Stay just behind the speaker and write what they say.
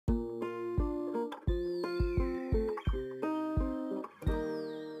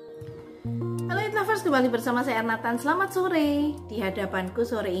Lovers, kembali bersama saya Ernatan. Selamat sore. Di hadapanku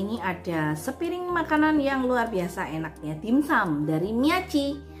sore ini ada sepiring makanan yang luar biasa enaknya, dimsum dari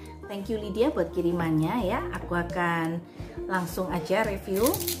Miachi. Thank you Lydia buat kirimannya ya. Aku akan langsung aja review.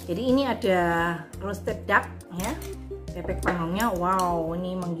 Jadi ini ada roasted duck ya. Bebek panggangnya, wow,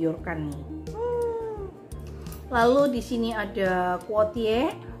 ini menggiurkan nih. Lalu di sini ada kuotie.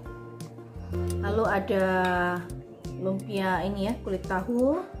 Lalu ada lumpia ini ya, kulit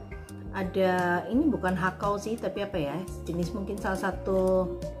tahu. Ada, ini bukan hakau sih, tapi apa ya, jenis mungkin salah satu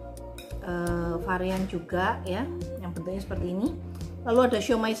varian juga ya, yang bentuknya seperti ini. Lalu ada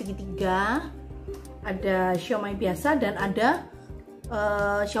siomay segitiga, ada siomay biasa, dan ada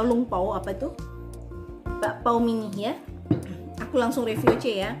xiaolong pao, apa itu, bakpao mini ya. Aku langsung review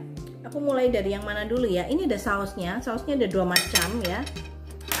aja ya. Aku mulai dari yang mana dulu ya. Ini ada sausnya ada dua macam ya.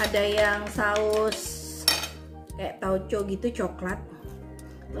 Ada yang saus kayak tauco gitu, coklat.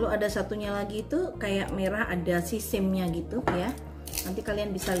 Lalu ada satunya lagi itu kayak merah, ada sisimnya gitu ya. Nanti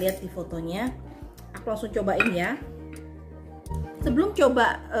kalian bisa lihat di fotonya. Aku langsung cobain ya. Sebelum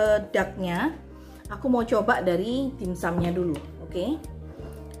coba ducknya, aku mau coba dari dimsumnya dulu, oke?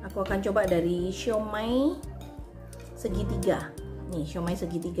 Aku akan coba dari siomay segitiga. Nih siomay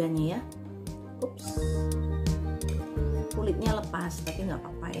segitiganya ya. Ups, kulitnya lepas, tapi nggak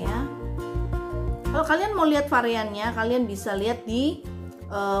apa-apa ya. Kalau kalian mau lihat variannya, kalian bisa lihat di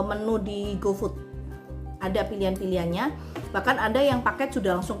menu di GoFood. Ada pilihan-pilihannya. Bahkan ada yang paket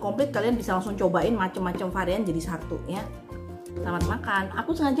sudah langsung komplit, kalian bisa langsung cobain macam-macam varian jadi satu ya. Selamat makan.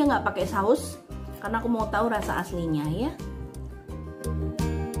 Aku sengaja nggak pakai saus karena aku mau tahu rasa aslinya ya.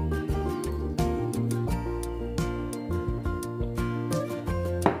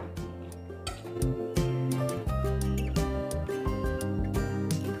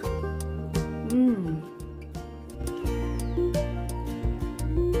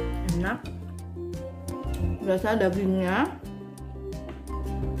 Enak, berasa dagingnya,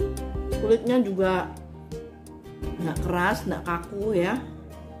 kulitnya juga nggak keras, nggak kaku ya.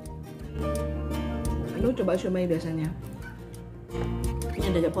 Lalu coba siomay biasanya, ini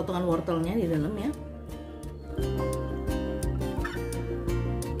ada potongan wortelnya di dalam ya.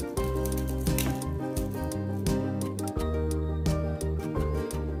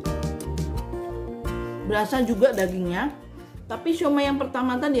 Berasa juga dagingnya. Tapi siomay yang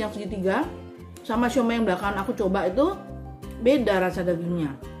pertama tadi yang segitiga sama siomay yang belakangan aku coba itu beda rasa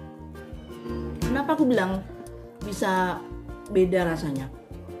dagingnya. Kenapa aku bilang bisa beda rasanya?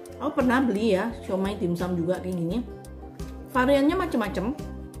 Aku pernah beli ya siomay dimsum juga kayak gini. Variannya macam-macam.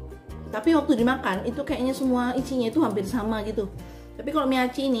 Tapi waktu dimakan itu kayaknya semua isinya itu hampir sama gitu. Tapi kalau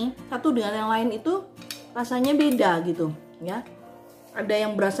Miachi ini satu dengan yang lain itu rasanya beda gitu ya. Ada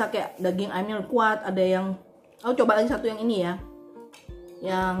yang berasa kayak daging ayamnya kuat, ada yang, aku coba lagi satu yang ini ya,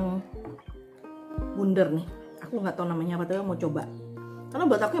 yang bundar nih. Aku nggak tahu namanya apa, tapi mau coba. Karena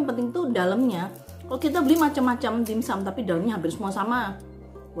buat aku yang penting tuh dalamnya. Kalau kita beli macam-macam dimsum tapi dalamnya hampir semua sama,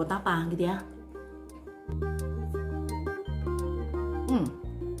 buat apa gitu ya?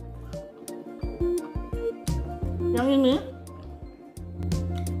 Yang ini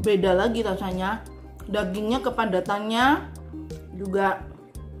beda lagi rasanya. Dagingnya, kepadatannya juga.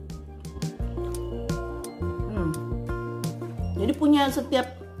 Jadi punya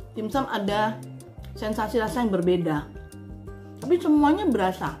setiap dimsum ada sensasi rasa yang berbeda. Tapi semuanya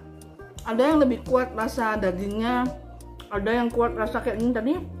berasa. Ada yang lebih kuat rasa dagingnya, ada yang kuat rasa kayak ini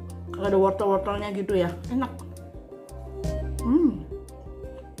tadi, ada wortel-wortelnya gitu ya. Enak.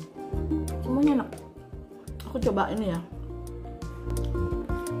 Semuanya enak. Aku coba ini ya.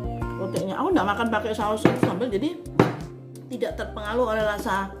 Rotenya. Aku nggak makan pakai saus sambal, jadi tidak terpengaruh oleh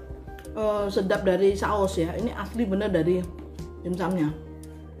rasa sedap dari saus ya. Ini asli bener dari dimsumnya.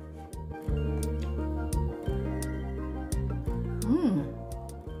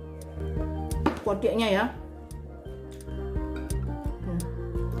 Kuotienya ya.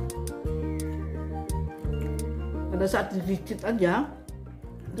 Pada saat digigit aja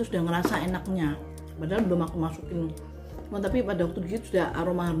itu sudah ngerasa enaknya. Padahal belum aku masukin. Tapi pada waktu digigit sudah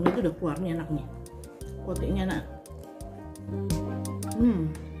aroma-aromanya itu udah keluar nih enaknya. Kuotienya enak.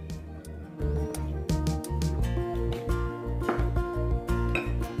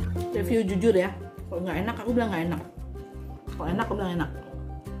 Review jujur ya, kalau nggak enak aku bilang nggak enak, kalau enak aku bilang enak.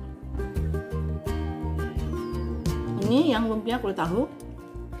 Ini yang lumpia kulit tahu.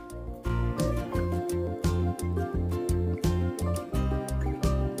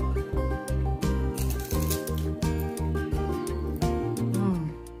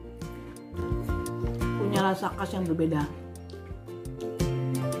 Punya rasa khas yang berbeda.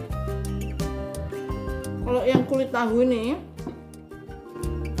 Kalau yang kulit tahu ini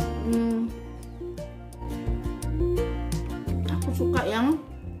suka yang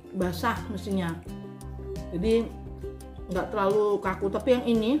basah mestinya, jadi nggak terlalu kaku. Tapi yang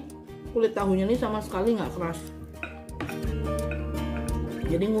ini kulit tahunya ini sama sekali nggak keras,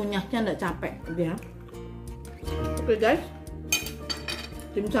 jadi ngunyahnya nggak capek gitu ya. Oke guys,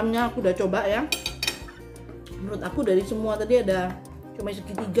 dimsumnya aku udah coba ya. Menurut aku dari semua tadi ada cuma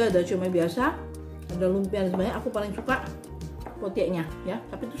segitiga, ada cuma biasa, ada lumpia dan sebagainya, aku paling suka kotieknya ya.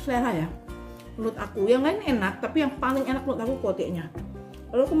 Tapi itu selera ya. Menurut aku yang lain enak, tapi yang paling enak menurut aku kotieknya.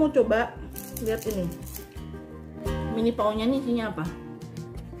 Lalu aku mau coba lihat ini mini paunya, ini isinya apa?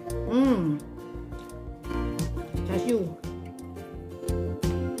 Cashew.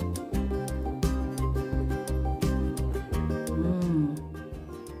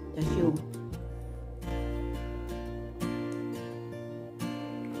 Cashew.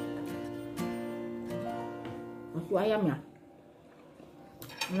 Cashew ayam ya.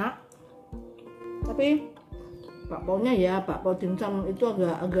 Enak. Tapi bakpaunya ya, bakpao dimsum itu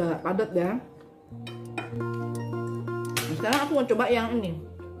agak padat ya. Nah, sekarang aku mau coba yang ini.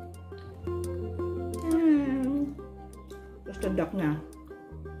 Terus dedaknya.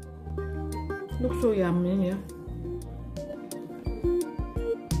 Look so yummy ya.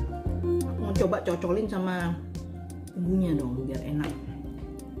 Aku mau coba cocolin sama bumbunya dong biar enak.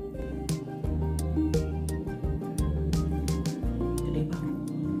 Gede banget.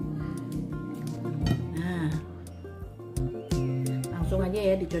 Nah, langsung aja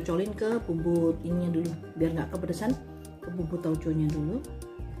ya dicocolin ke bumbu ininya dulu biar nggak kepedesan, ke bumbu tauconya dulu.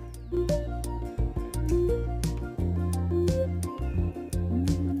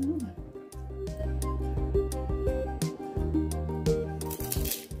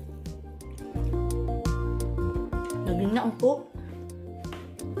 Dagingnya empuk,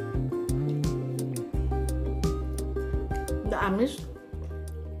 nggak amis.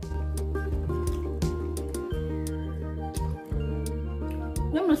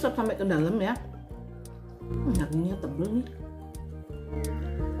 Ini meresap sampai ke dalam ya. Dagingnya tebel nih.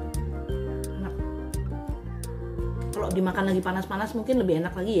 Enak. Kalau dimakan lagi panas-panas mungkin lebih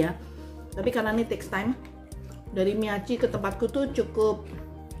enak lagi ya. Tapi karena ini takes time, dari Miachi ke tempatku tuh cukup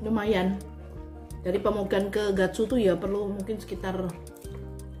lumayan. Dari Pemogan ke Gatsu tuh ya perlu mungkin sekitar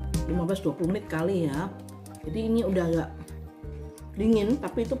 15-20 menit kali ya. Jadi ini udah agak dingin,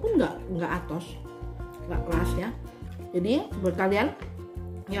 tapi itu pun nggak atos, nggak keras ya. Jadi buat kalian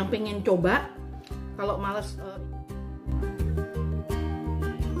yang pengen coba, kalau males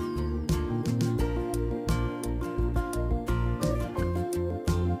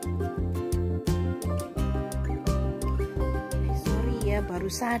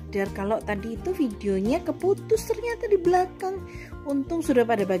baru sadar kalau tadi itu videonya keputus ternyata di belakang. Untung sudah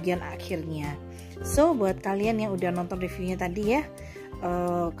pada bagian akhirnya. So buat kalian yang udah nonton reviewnya tadi ya,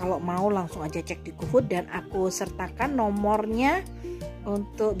 kalau mau langsung aja cek di GoFood dan aku sertakan nomornya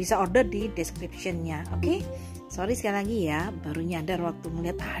untuk bisa order di descriptionnya. Oke? Sorry sekali lagi ya, baru nyadar waktu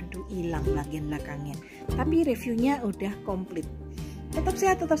ngeliat aduh hilang bagian belakangnya. Tapi reviewnya udah komplit. Tetap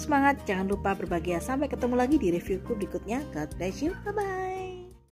sehat, tetap semangat, jangan lupa berbahagia. Sampai ketemu lagi di reviewku berikutnya. God bless you, bye bye.